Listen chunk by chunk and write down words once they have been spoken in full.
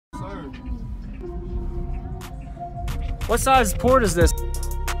What size port is this?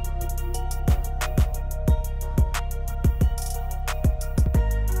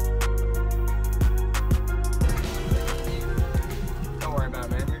 Don't worry about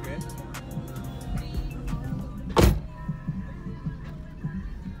it, man. You're good.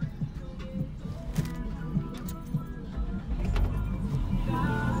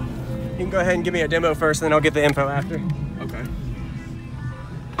 You can go ahead and give me a demo first, and then I'll get the info after. Okay.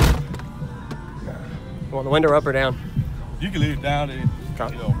 You want the window up or down? You can leave it down there.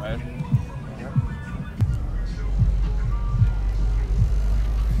 Okay. It don't matter.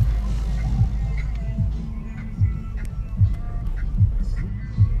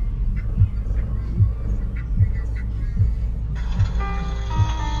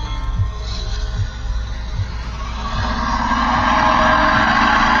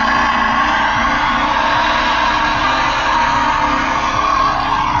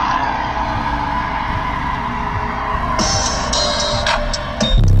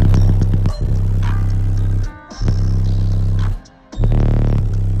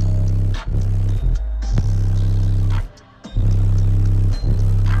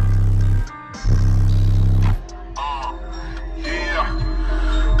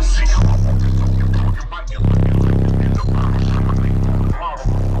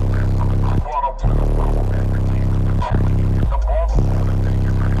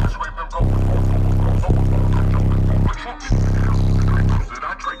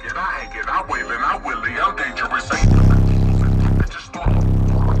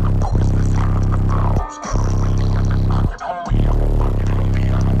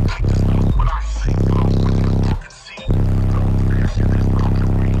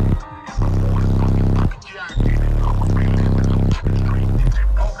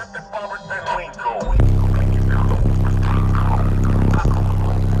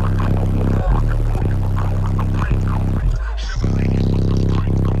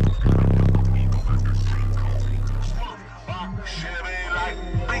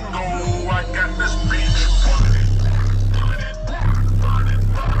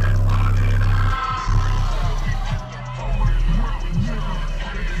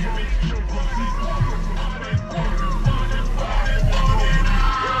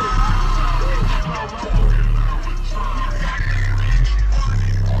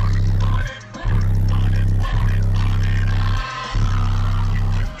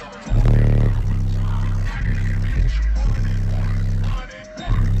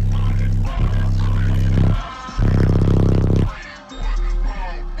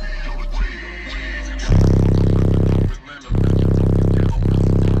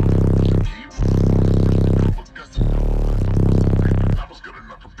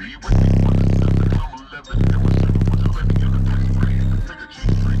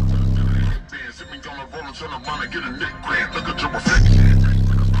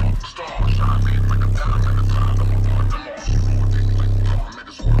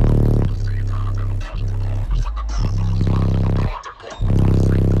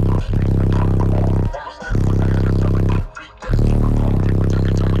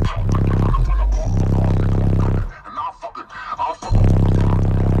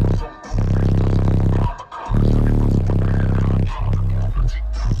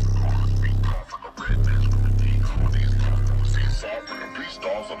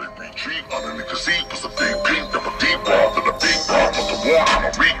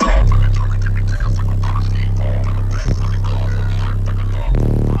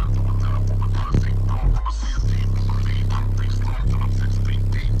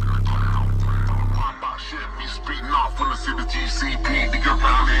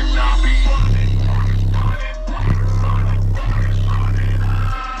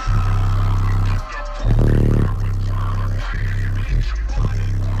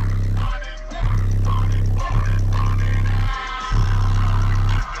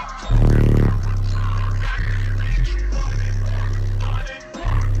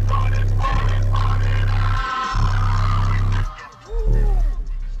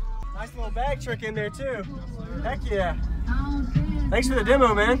 Trick in there too. Heck yeah. Thanks for the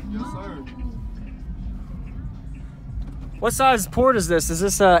demo, man. Yes, sir. What size port is this? Is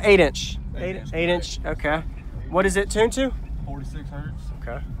this 8-inch? 8 inch, okay. What is it tuned to? 46 hertz.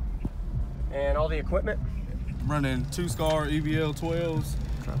 Okay. And all the equipment? I'm running 2 Skar EVL 12s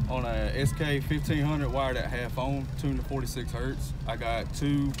on a SK 1500 wired at half ohm, tuned to 46 hertz. I got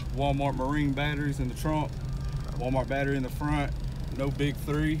 2 Walmart Marine batteries in the trunk, Walmart battery in the front, no big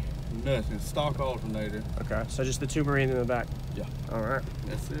 3. Nothing, stock alternator. Okay, so just the 2 Marine in the back. Yeah. All right.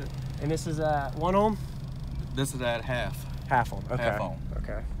 That's it. And this is at 1 ohm? This is at half. Half ohm, okay. Half ohm.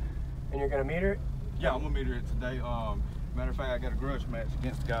 Okay. And you're gonna meter it? Yeah, I'm gonna meter it today. Matter of fact, I got a grudge match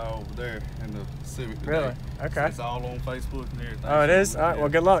against the guy over there in the Civic today. Really? Okay. It's all on Facebook and everything. Oh, it is? All right, well,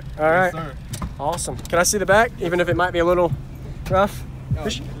 good luck. All right. Yes, sir. Awesome. Can I see the back, even if it might be a little rough? Oh,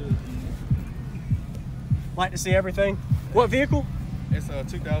 Like to see everything. What vehicle? it's a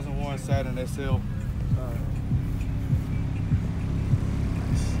 2001 Saturn SL. All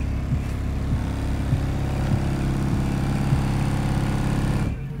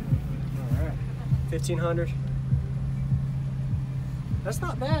right. 1500. That's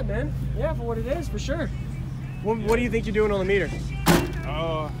not bad, man. Yeah, for what it is, for sure. What do you think you're doing on the meter?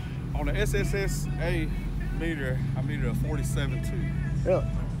 On the SSA Meter, I metered a 47.2. Really?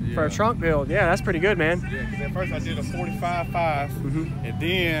 Yeah. For a trunk build, yeah, that's pretty good, man. Yeah, because at first I did a 45.5, and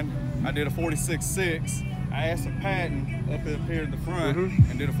then I did a 46.6. I asked some patent up here in the front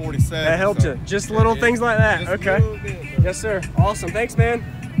and did a 47. That helped you. Just little things like that. Just Okay. a little bit, Yes, sir. Awesome. Thanks, man.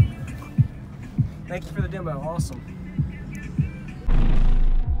 Thank you for the demo. Awesome.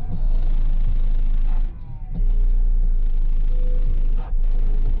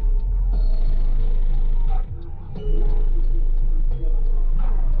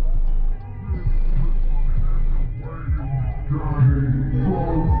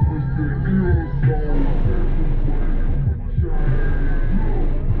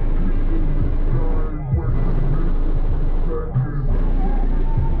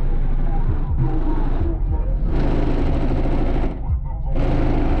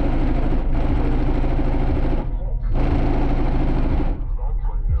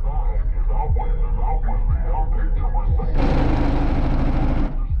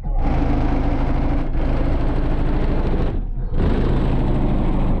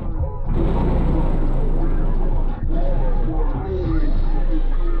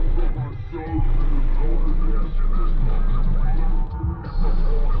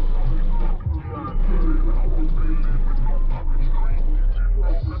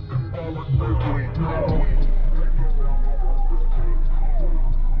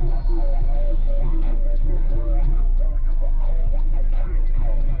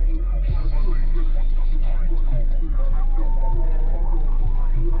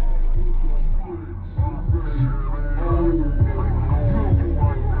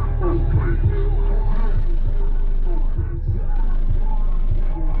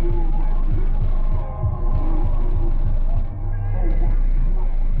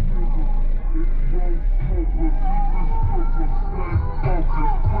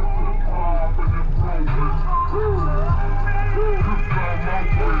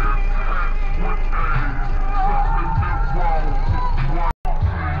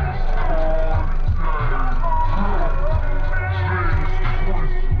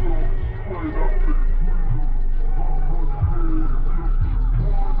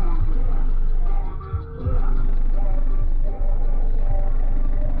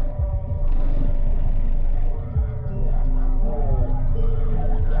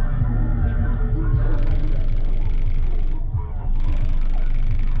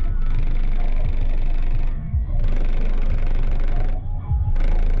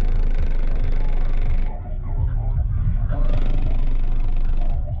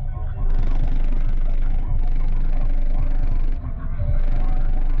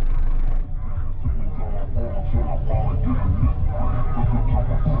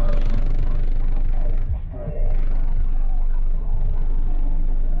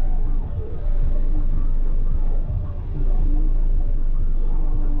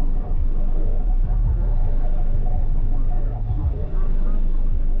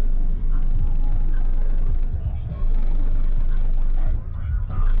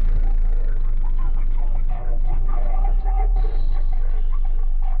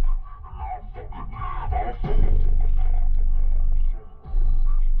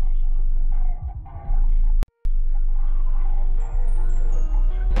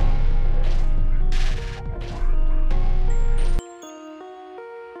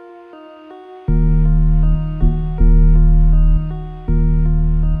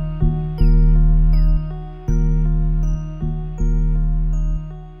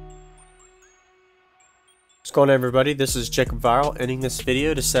 What's going on, everybody? This is Jacob Viral, ending this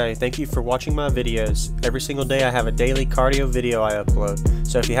video to say thank you for watching my videos. Every single day I have a daily cardio video I upload.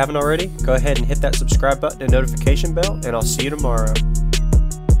 So if you haven't already, go ahead and hit that subscribe button and notification bell, and I'll see you tomorrow.